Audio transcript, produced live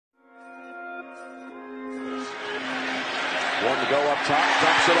One to go up top,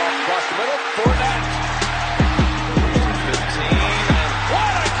 dumps it off across the middle. Fournette. 15, and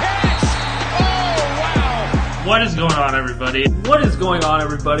what a catch! Oh, wow! What is going on, everybody? What is going on,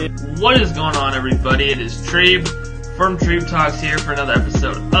 everybody? What is going on, everybody? It is Treeb from Treeb Talks here for another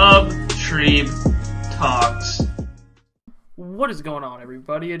episode of Treeb Talks. What is going on,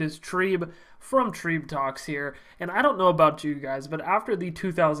 everybody? It is Treeb from Treeb Talks here, and I don't know about you guys, but after the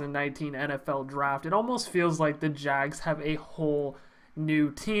 2019 NFL Draft, it almost feels like the Jags have a whole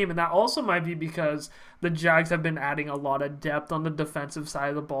new team, and that also might be because the Jags have been adding a lot of depth on the defensive side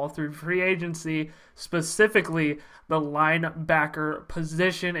of the ball through free agency, specifically the linebacker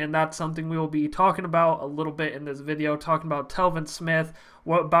position, and that's something we will be talking about a little bit in this video, talking about Telvin Smith,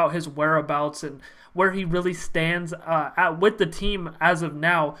 about his whereabouts and where he really stands with the team as of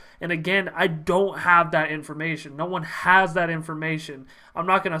now. And again, I don't have that information. No one has that information. I'm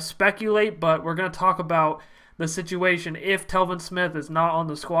not going to speculate, but we're going to talk about the situation if Telvin Smith is not on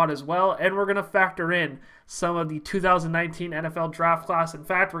the squad as well, and we're going to factor in some of the 2019 NFL draft class. In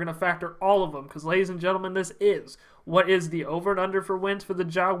fact, we're going to factor all of them because, ladies and gentlemen, this is what is the over and under for wins for the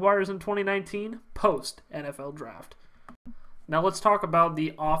Jaguars in 2019 post NFL draft. Now let's talk about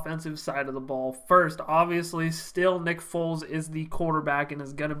the offensive side of the ball. First, obviously, still Nick Foles is the quarterback and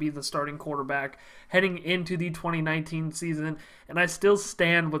is going to be the starting quarterback heading into the 2019 season, and I still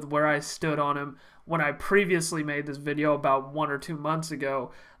stand with where I stood on him when I previously made this video about 1 or 2 months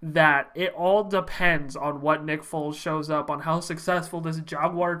ago, that it all depends on what Nick Foles shows up, on how successful this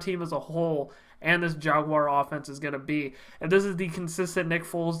Jaguar team as a whole and this Jaguar offense is going to be. And this is the consistent Nick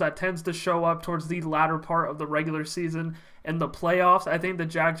Foles that tends to show up towards the latter part of the regular season and the playoffs. I think the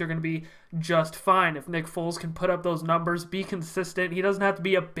Jags are going to be just fine if Nick Foles can put up those numbers, be consistent. He doesn't have to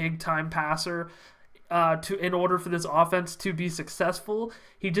be a big-time passer in order for this offense to be successful.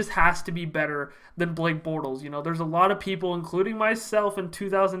 He just has to be better than Blake Bortles. You know, there's a lot of people, including myself in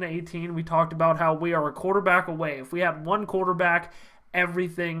 2018, we talked about how we are a quarterback away. If we had one quarterback,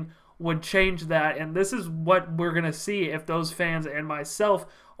 everything would change that, and this is what we're going to see if those fans and myself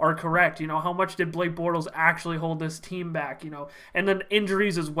are correct. You know, how much did Blake Bortles actually hold this team back, you know, and then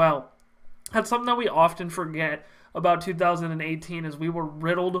injuries as well. That's something that we often forget about 2018 is we were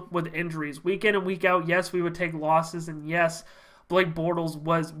riddled with injuries. Week in and week out, yes, we would take losses, and yes, Blake Bortles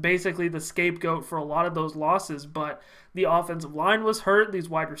was basically the scapegoat for a lot of those losses, but the offensive line was hurt. These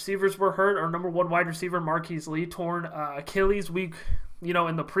wide receivers were hurt. Our number one wide receiver, Marquise Lee, torn Achilles.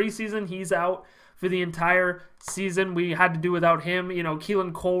 In the preseason, he's out for the entire season. We had to do without him. You know,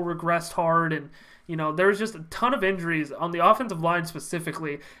 Keelan Cole regressed hard, and there's just a ton of injuries on the offensive line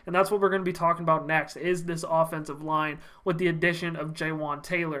specifically, and that's what we're going to be talking about next, is this offensive line with the addition of Jawan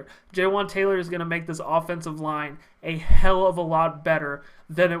Taylor. Jawan Taylor is going to make this offensive line a hell of a lot better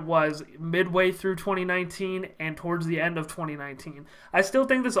than it was midway through 2019 and towards the end of 2019. I still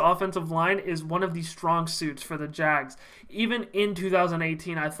think this offensive line is one of the strong suits for the Jags. Even in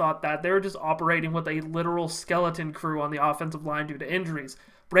 2018, I thought that they were just operating with a literal skeleton crew on the offensive line due to injuries.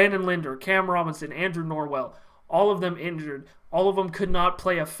 Brandon Linder, Cam Robinson, Andrew Norwell, all of them injured. All of them could not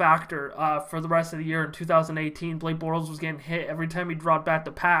play a factor for the rest of the year in 2018. Blake Bortles was getting hit every time he dropped back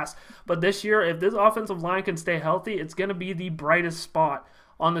to pass. But this year, if this offensive line can stay healthy, it's going to be the brightest spot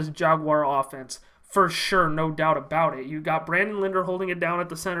on this Jaguar offense. For sure, no doubt about it. You got Brandon Linder holding it down at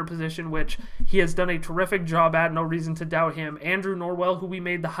the center position, which he has done a terrific job at. No reason to doubt him. Andrew Norwell, who we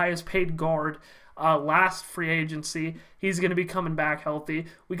made the highest paid guard last free agency, he's going to be coming back healthy.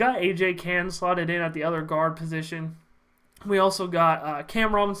 We got AJ Cann slotted in at the other guard position. We also got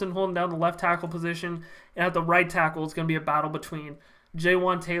Cam Robinson holding down the left tackle position, and at the right tackle, it's going to be a battle between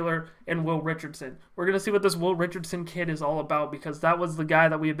Jawan Taylor and Will Richardson. We're going to see what this Will Richardson kid is all about, because that was the guy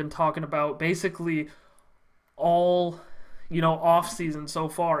that we have been talking about basically all, off season so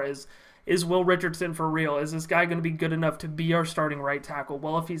far. Is Will Richardson for real? Is this guy going to be good enough to be our starting right tackle?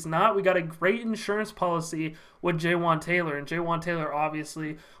 Well, if he's not, we got a great insurance policy with Jawan Taylor, and Jawan Taylor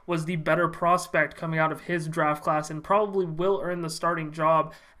obviously was the better prospect coming out of his draft class and probably will earn the starting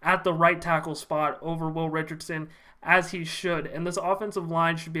job at the right tackle spot over Will Richardson, as he should. And this offensive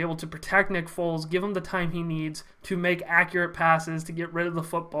line should be able to protect Nick Foles, give him the time he needs to make accurate passes, to get rid of the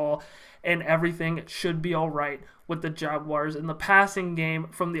football, and everything should be all right with the Jaguars in the passing game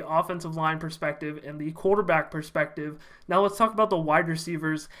from the offensive line perspective and the quarterback perspective. Now let's talk about the wide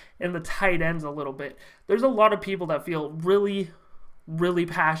receivers and the tight ends a little bit. There's a lot of people that feel really, really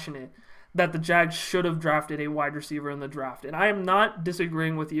passionate that the Jags should have drafted a wide receiver in the draft. And I am not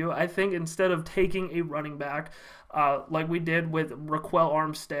disagreeing with you. I think instead of taking a running back like we did with Raquel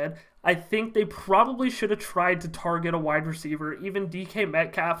Armstead, I think they probably should have tried to target a wide receiver. Even DK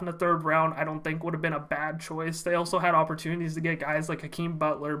Metcalf in the 3rd round, I don't think would have been a bad choice. They also had opportunities to get guys like Hakeem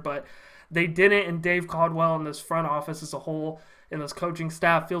Butler, but they didn't, and Dave Caldwell and this front office as a whole and this coaching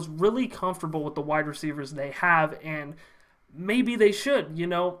staff feels really comfortable with the wide receivers they have, and maybe they should,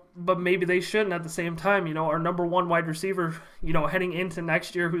 but maybe they shouldn't at the same time. Our number 1 wide receiver, heading into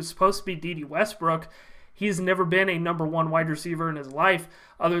next year, who's supposed to be D.D. Westbrook, he's never been a number 1 wide receiver in his life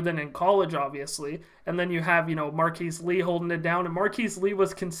other than in college, obviously. And then you have, Marquise Lee holding it down. And Marquise Lee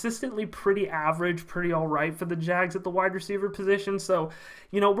was consistently pretty average, pretty all right for the Jags at the wide receiver position. So,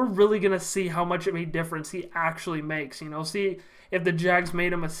 we're really going to see how much of a difference he actually makes. See if the Jags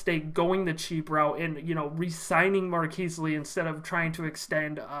made a mistake going the cheap route and, re-signing Marquise Lee instead of trying to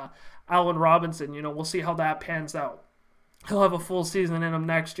extend Allen Robinson. We'll see how that pans out. He'll have a full season in him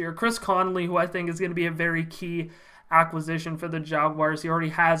next year. Chris Conley, who I think is going to be a very key acquisition for the Jaguars. He already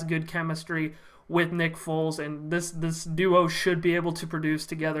has good chemistry with Nick Foles, and this duo should be able to produce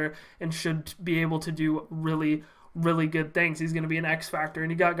together and should be able to do really, really good things. He's going to be an X factor.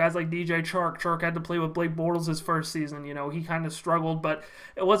 And you got guys like DJ Chark. Chark had to play with Blake Bortles his first season. He kind of struggled, but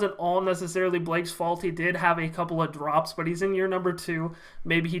it wasn't all necessarily Blake's fault. He did have a couple of drops, but he's in year number 2.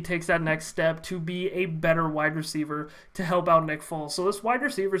 Maybe he takes that next step to be a better wide receiver to help out Nick Foles. So this wide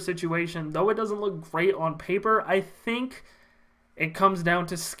receiver situation, though it doesn't look great on paper, I think it comes down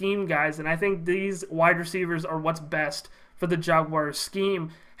to scheme, guys. And I think these wide receivers are what's best for the Jaguars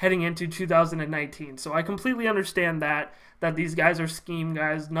scheme heading into 2019. So I completely understand that these guys are scheme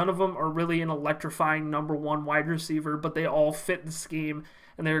guys. None of them are really an electrifying number 1 wide receiver, but they all fit the scheme,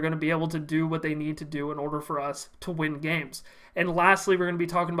 and they're going to be able to do what they need to do in order for us to win games. And lastly, we're going to be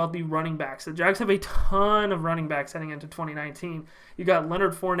talking about the running backs. The Jags have a ton of running backs heading into 2019. You got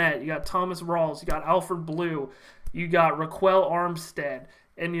Leonard Fournette, you got Thomas Rawls, you got Alfred Blue, you got Raquel Armstead,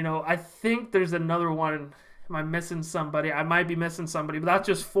 and I think there's another one. Am I missing somebody? I might be missing somebody, but that's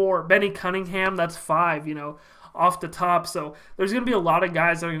just 4. Benny Cunningham, that's 5, off the top. So there's going to be a lot of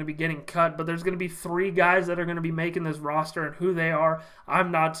guys that are going to be getting cut, but there's going to be 3 guys that are going to be making this roster, and who they are,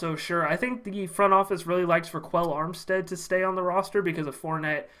 I'm not so sure. I think the front office really likes Raquel Armstead to stay on the roster because if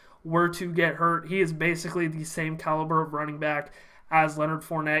Fournette were to get hurt, he is basically the same caliber of running back as Leonard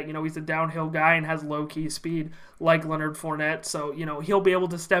Fournette. He's a downhill guy and has low-key speed like Leonard Fournette. So, he'll be able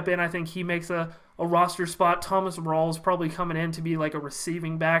to step in. I think he makes a roster spot. Thomas Rawls probably coming in to be like a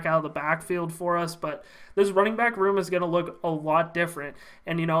receiving back out of the backfield for us. But this running back room is going to look a lot different.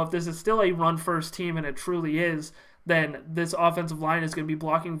 And, if this is still a run-first team, and it truly is, then this offensive line is going to be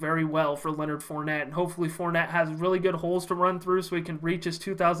blocking very well for Leonard Fournette. And hopefully Fournette has really good holes to run through so he can reach his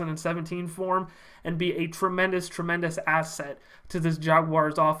 2017 form and be a tremendous, tremendous asset to this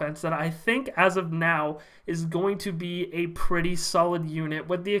Jaguars offense that I think as of now is going to be a pretty solid unit,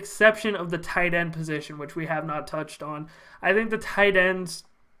 with the exception of the tight end position, which we have not touched on. I think the tight ends,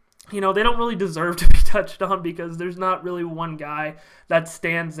 they don't really deserve to be touched on because there's not really one guy that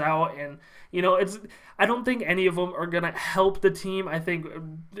stands out. And, I don't think any of them are going to help the team. I think,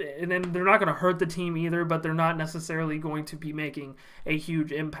 and then they're not going to hurt the team either, but they're not necessarily going to be making a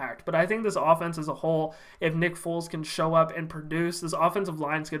huge impact. But I think this offense as a whole, if Nick Foles can show up and produce, this offensive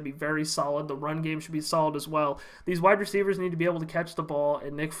line is going to be very solid. The run game should be solid as well. These wide receivers need to be able to catch the ball,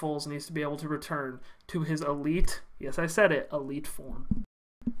 and Nick Foles needs to be able to return to his elite, yes, I said it, elite form.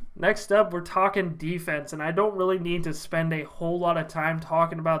 Next up, we're talking defense, and I don't really need to spend a whole lot of time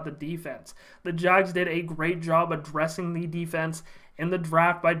talking about the defense. The Jags did a great job addressing the defense in the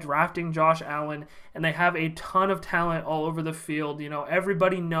draft by drafting Josh Allen, and they have a ton of talent all over the field.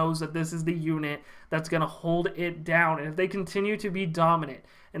 Everybody knows that this is the unit that's going to hold it down, and if they continue to be dominant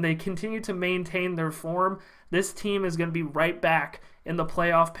and they continue to maintain their form, this team is going to be right back in the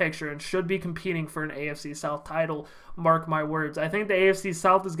playoff picture and should be competing for an AFC South title. Mark my words. I think the AFC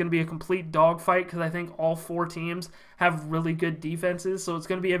South is going to be a complete dogfight because I think all 4 teams have really good defenses, so it's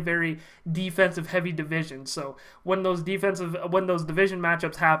going to be a very defensive-heavy division. So when those division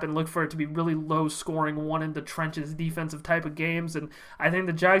matchups happen, look for it to be really low-scoring, one-in-the-trenches defensive type of games, and I think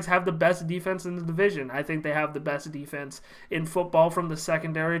the Jags have the best defense in the division. I think they have the best defense in football, from the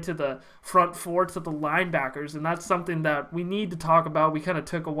secondary to the front 4 to the linebackers, and that's something that we need to talk about. We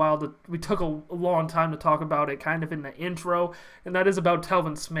took a long time to talk about it kind of in the intro, and that is about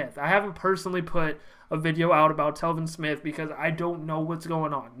Telvin Smith. I haven't personally put a video out about Telvin Smith because I don't know what's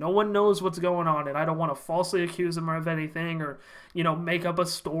going on. No one knows what's going on, and I don't want to falsely accuse him of anything or, make up a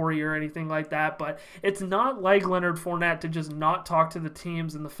story or anything like that. But it's not like Leonard Fournette to just not talk to the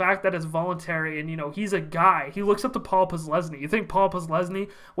teams, and the fact that it's voluntary and, he's a guy. He looks up to Paul Posluszny. You think Paul Posluszny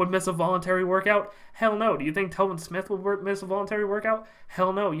would miss a voluntary workout? Hell no. Do you think Telvin Smith would miss a voluntary workout?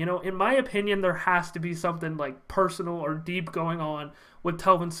 Hell no. In my opinion, there has to be something like personal or deep going on with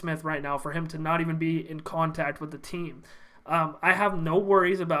Telvin Smith right now for him to not even be in contact with the team. I have no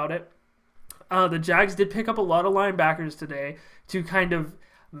worries about it. The Jags did pick up a lot of linebackers today to kind of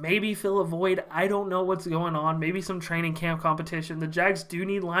maybe fill a void. I don't know what's going on. Maybe some training camp competition. The Jags do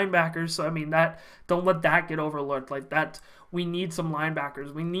need linebackers, so don't let that get overlooked. Like that, we need some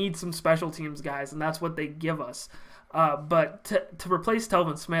linebackers. We need some special teams guys, and that's what they give us. But to replace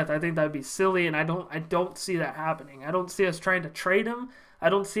Telvin Smith, I think that would be silly, and I don't see that happening. I don't see us trying to trade him. I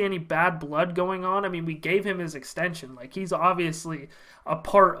don't see any bad blood going on. We gave him his extension. Like, he's obviously a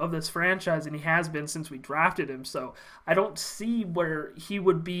part of this franchise, and he has been since we drafted him. So I don't see where he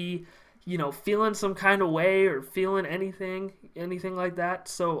would be, feeling some kind of way or feeling anything like that.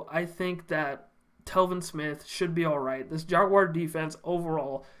 So I think that Telvin Smith should be all right. This Jaguar defense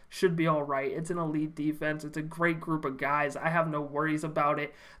overall should be all right. It's an elite defense. It's a great group of guys. I have no worries about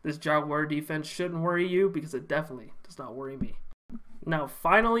it. This Jaguar defense shouldn't worry you because it definitely does not worry me. Now,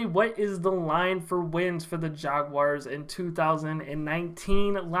 finally, what is the line for wins for the Jaguars in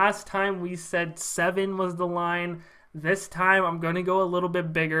 2019? Last time we said 7 was the line. This time I'm going to go a little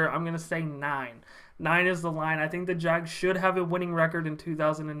bit bigger. I'm going to say 9. 9 is the line. I think the Jags should have a winning record in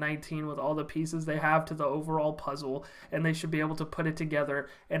 2019 with all the pieces they have to the overall puzzle, and they should be able to put it together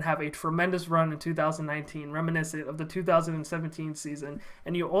and have a tremendous run in 2019, reminiscent of the 2017 season.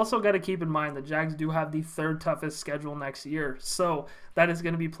 And you also got to keep in mind the Jags do have the 3rd toughest schedule next year, so that is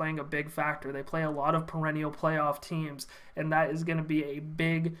going to be playing a big factor. They play a lot of perennial playoff teams, and that is going to be a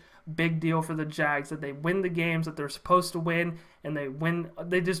big deal for the Jags, that they win the games that they're supposed to win, and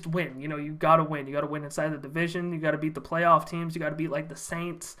they just win. You got to win. You got to win inside the division. You got to beat the playoff teams. You got to beat like the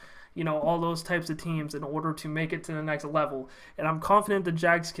Saints, all those types of teams in order to make it to the next level. And I'm confident the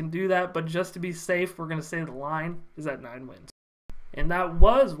Jags can do that, but just to be safe, we're going to say the line is at 9 wins. And that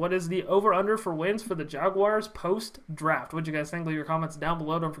was what is the over-under for wins for the Jaguars post-draft. What do you guys think? Leave your comments down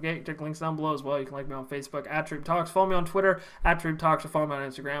below. Don't forget, check links down below as well. You can like me on Facebook at Treeb Talks. Follow me on Twitter at Treeb Talks, or follow me on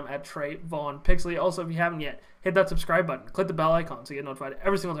Instagram at TreyVonPixley. Also, if you haven't yet, hit that subscribe button. Click the bell icon so you get notified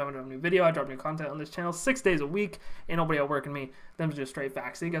every single time I drop a new video. I drop new content on this channel 6 days a week. Ain't nobody outworking me. Them's just straight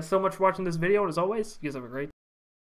facts. Thank you guys so much for watching this video, and as always, you guys have a great day.